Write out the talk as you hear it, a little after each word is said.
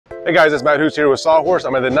Hey guys, it's Matt Hoos here with Sawhorse.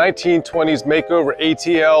 I'm at the 1920s Makeover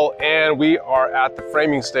ATL and we are at the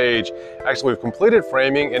framing stage. Actually, we've completed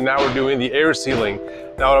framing and now we're doing the air sealing.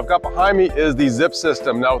 Now what I've got behind me is the zip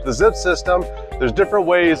system. Now with the zip system, there's different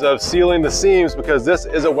ways of sealing the seams because this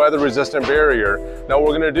is a weather resistant barrier. Now what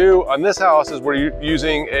we're gonna do on this house is we're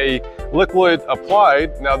using a liquid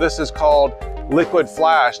applied. Now this is called liquid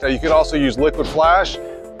flash. Now you can also use liquid flash,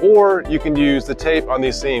 or you can use the tape on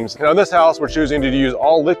these seams. Now in this house, we're choosing to use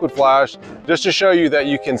all liquid flash just to show you that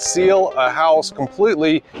you can seal a house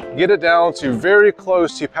completely, get it down to very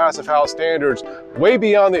close to passive house standards, way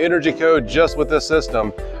beyond the energy code just with this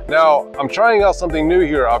system. Now, I'm trying out something new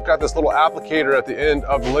here. I've got this little applicator at the end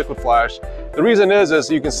of the liquid flash. The reason is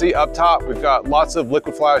you can see up top, we've got lots of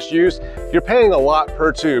liquid flash used. You're paying a lot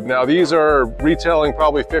per tube. Now these are retailing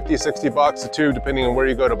probably 50, 60 bucks a tube, depending on where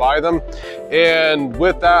you go to buy them. And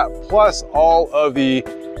with that, plus all of the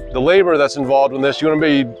labor that's involved in this, you want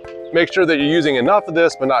to make sure that you're using enough of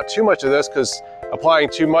this, but not too much of this, because applying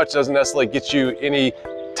too much doesn't necessarily get you any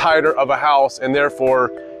tighter of a house, and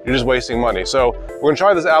therefore you're just wasting money. So we're gonna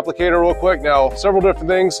try this applicator real quick. Now, several different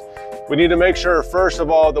things. We need to make sure, first of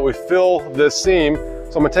all, that we fill this seam.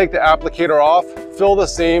 So I'm gonna take the applicator off, fill the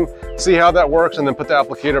seam, see how that works, and then put the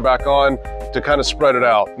applicator back on to kind of spread it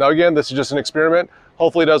out. Now again, this is just an experiment.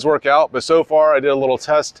 Hopefully it does work out, but so far I did a little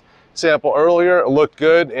test sample earlier. It looked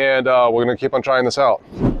good, and we're gonna keep on trying this out.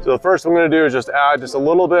 So the first thing I'm gonna do is just add just a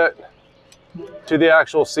little bit to the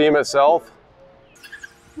actual seam itself.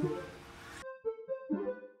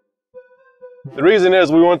 The reason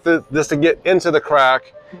is we want this to get into the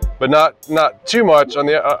crack, but not too much on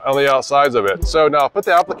the outsides of it. So now I'll put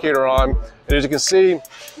the applicator on, and as you can see,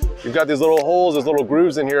 you've got these little holes, these little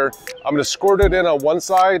grooves in here. I'm gonna squirt it in on one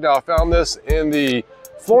side. Now I found this in the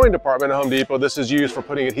flooring department at Home Depot. This is used for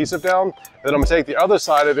putting adhesive down. Then I'm gonna take the other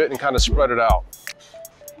side of it and kind of spread it out.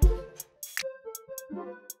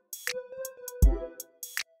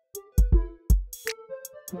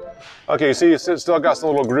 Okay, you see it's still got some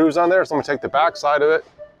little grooves on there, so I'm gonna take the back side of it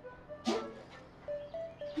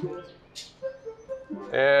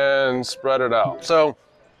and spread it out. So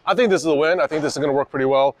I think this is a win. I think this is gonna work pretty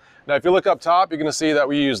well. Now, if you look up top, you're gonna see that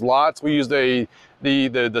we use lots. We used the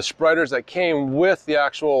spreaders that came with the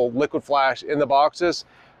actual liquid flash in the boxes.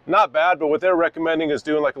 Not bad, but what they're recommending is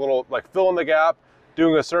doing like a little, fill in the gap,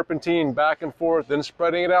 doing a serpentine back and forth, then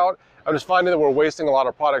spreading it out. I'm just finding that we're wasting a lot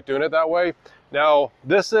of product doing it that way. Now,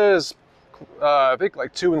 this is, I think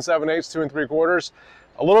like 2 7/8, 2 3/4,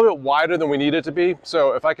 a little bit wider than we need it to be.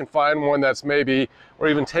 So if I can find one that's maybe, or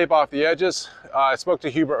even tape off the edges. I spoke to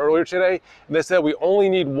Hubert earlier today, and they said we only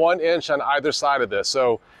need 1 inch on either side of this.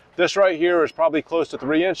 So this right here is probably close to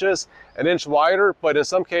 3 inches, an inch wider, but in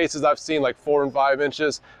some cases I've seen like 4 and 5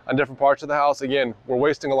 inches on different parts of the house. Again, we're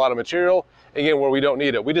wasting a lot of material, again, where we don't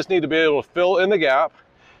need it. We just need to be able to fill in the gap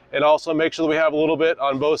and also make sure that we have a little bit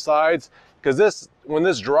on both sides, because when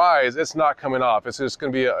this dries, it's not coming off. It's just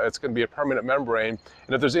gonna be a permanent membrane.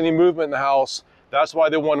 And if there's any movement in the house, that's why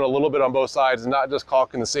they want a little bit on both sides and not just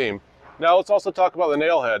caulking the seam. Now let's also talk about the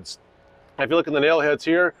nail heads. If you look at the nail heads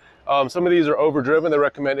here, some of these are overdriven. They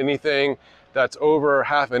recommend anything that's over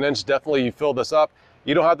 1/2 inch, definitely you fill this up.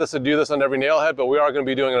 You don't have to do this on every nail head, but we are gonna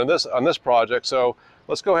be doing it on this project. So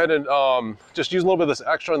let's go ahead and just use a little bit of this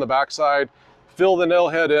extra on the back side, fill the nail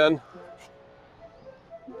head in.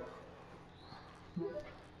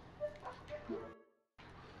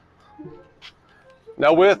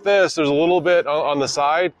 Now with this, there's a little bit on the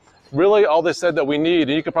side. Really all they said that we need,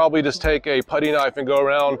 and you could probably just take a putty knife and go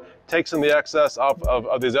around, take some of the excess off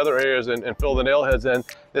of these other areas and fill the nail heads in.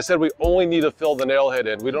 They said we only need to fill the nail head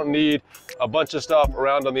in. We don't need a bunch of stuff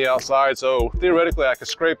around on the outside. So theoretically I could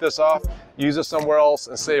scrape this off, use it somewhere else,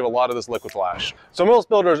 and save a lot of this liquid flash. So most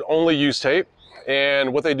builders only use tape,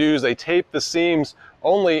 and what they do is they tape the seams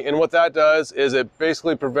only, and what that does is it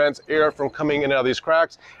basically prevents air from coming in and out of these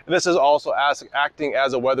cracks. And this is also acting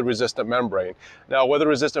as a weather resistant membrane. Now, weather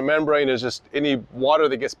resistant membrane is just any water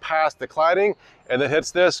that gets past the cladding and then hits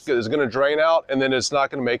this is going to drain out, and then it's not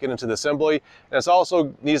going to make it into the assembly. And it's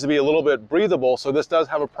also needs to be a little bit breathable, so this does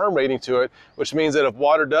have a perm rating to it, which means that if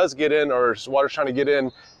water does get in, or water's trying to get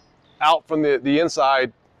in out from the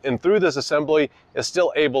inside and through this assembly, it's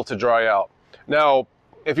still able to dry out. Now,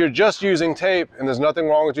 if you're just using tape, and there's nothing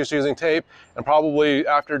wrong with just using tape, and probably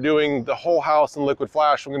after doing the whole house in liquid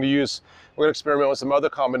flash, we're gonna experiment with some other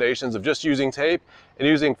combinations of just using tape and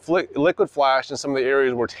using liquid flash in some of the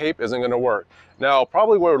areas where tape isn't gonna work. Now,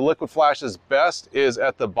 probably where liquid flash is best is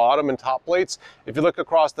at the bottom and top plates. If you look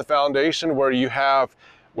across the foundation where you have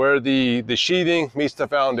where the sheathing meets the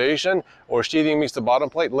foundation, or sheathing meets the bottom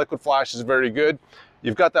plate, liquid flash is very good.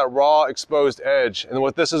 you've got that raw exposed edge. And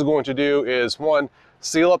what this is going to do is, one,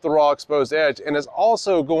 seal up the raw exposed edge, and is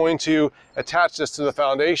also going to attach this to the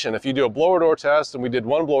foundation. If you do a blower door test, and we did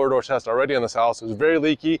one blower door test already on this house, it was very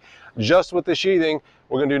leaky. Just with the sheathing,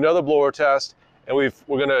 we're gonna do another blower test, and we're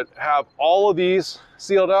gonna have all of these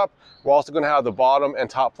sealed up. We're also gonna have the bottom and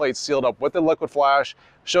top plates sealed up with the liquid flash,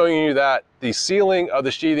 showing you that the sealing of the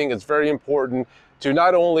sheathing is very important to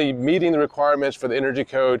not only meeting the requirements for the energy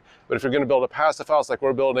code, but if you're gonna build a passive house like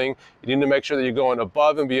we're building, you need to make sure that you're going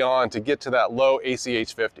above and beyond to get to that low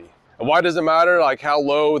ACH50. And why does it matter like how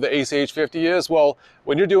low the ACH50 is? Well,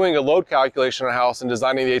 when you're doing a load calculation on a house and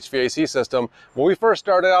designing the HVAC system, when we first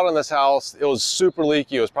started out on this house, it was super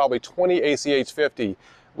leaky. It was probably 20 ACH50.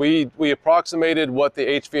 We approximated what the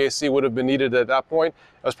HVAC would have been needed at that point.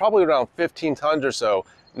 It was probably around 15 tons or so.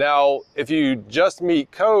 Now, if you just meet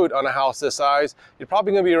code on a house this size, you're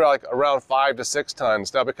probably gonna be like around 5 to 6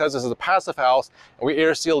 tons. Now, because this is a passive house and we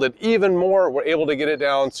air sealed it even more, we're able to get it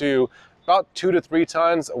down to about 2 to 3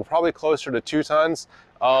 tons. We're probably closer to 2 tons.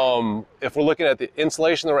 If we're looking at the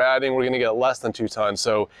insulation that we're adding, we're gonna get less than 2 tons.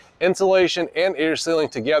 So insulation and air sealing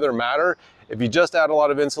together matter. If you just add a lot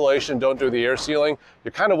of insulation, don't do the air sealing,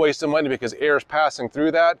 you're kind of wasting money because air is passing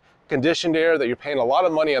through that. Conditioned air that you're paying a lot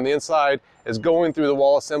of money on the inside is going through the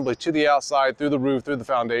wall assembly to the outside, through the roof, through the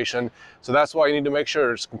foundation. So that's why you need to make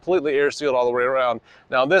sure it's completely air sealed all the way around.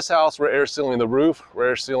 Now in this house, we're air sealing the roof, we're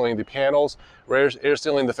air sealing the panels, we're air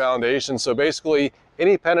sealing the foundation. So basically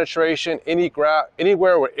any penetration,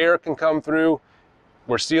 anywhere where air can come through,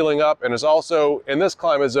 we're sealing up. And it's also in this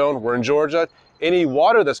climate zone, we're in Georgia, any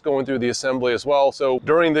water that's going through the assembly as well. So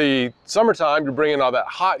during the summertime, you're bringing all that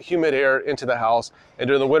hot, humid air into the house. And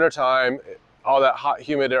during the wintertime, all that hot,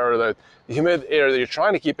 humid air, or the humid air that you're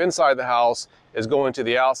trying to keep inside the house is going to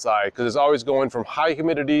the outside, because it's always going from high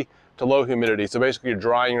humidity to low humidity. So basically you're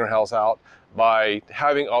drying your house out by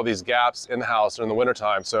having all these gaps in the house during the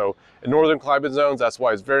wintertime. So in northern climate zones, that's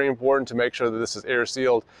why it's very important to make sure that this is air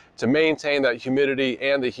sealed to maintain that humidity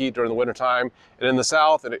and the heat during the wintertime. And in the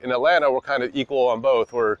south, in Atlanta, we're kind of equal on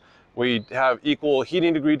both, where we have equal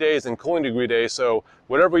heating degree days and cooling degree days. So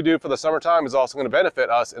whatever we do for the summertime is also going to benefit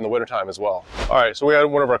us in the wintertime as well. All right, so we had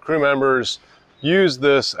one of our crew members use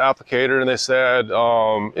this applicator, and they said, you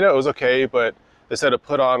know, it was okay, but they said it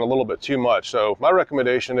put on a little bit too much. So my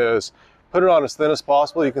recommendation is put it on as thin as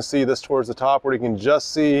possible. You can see this towards the top where you can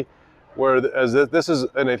just see where, as this is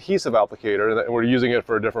an adhesive applicator and we're using it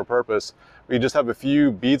for a different purpose. We just have a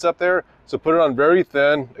few beads up there. So put it on very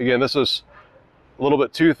thin. Again, this is a little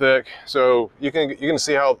bit too thick. So you can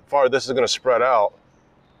see how far this is gonna spread out.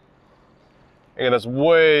 And that's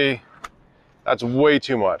way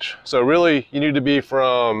too much. So really you need to be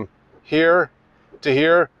from here to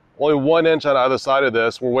here, only 1 inch on either side of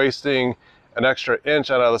this. We're wasting an extra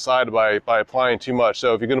inch on either side by applying too much.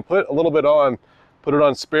 So if you're gonna put a little bit on, put it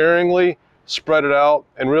on sparingly, spread it out,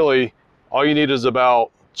 and really all you need is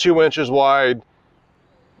about 2 inches wide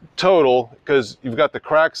total, because you've got the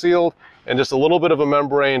crack sealed and just a little bit of a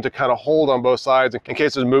membrane to kind of hold on both sides in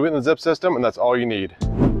case there's movement in the zip system, and that's all you need.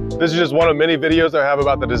 This is just one of many videos I have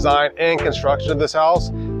about the design and construction of this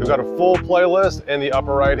house. We've got a full playlist in the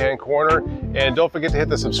upper right-hand corner. And don't forget to hit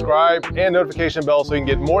the subscribe and notification bell so you can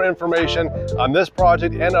get more information on this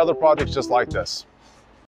project and other projects just like this.